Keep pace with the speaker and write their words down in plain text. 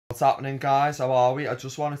What's happening, guys? How are we? I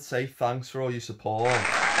just wanted to say thanks for all your support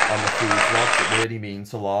on the food vlogs. It really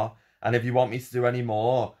means a lot. And if you want me to do any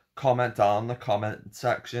more, comment down in the comment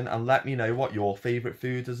section and let me know what your favourite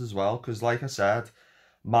food is as well. Because like I said,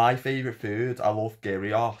 my favourite food, I love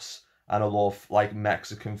gyros. And I love like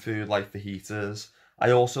Mexican food like fajitas.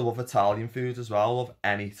 I also love Italian food as well. I love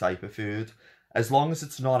any type of food. As long as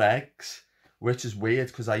it's not eggs, which is weird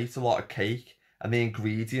because I eat a lot of cake. And the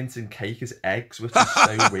ingredient in cake is eggs, which is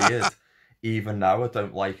so weird. Even now, I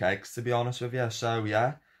don't like eggs, to be honest with you. So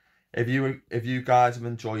yeah, if you guys have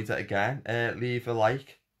enjoyed it again, leave a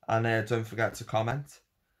like and don't forget to comment.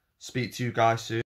 Speak to you guys soon.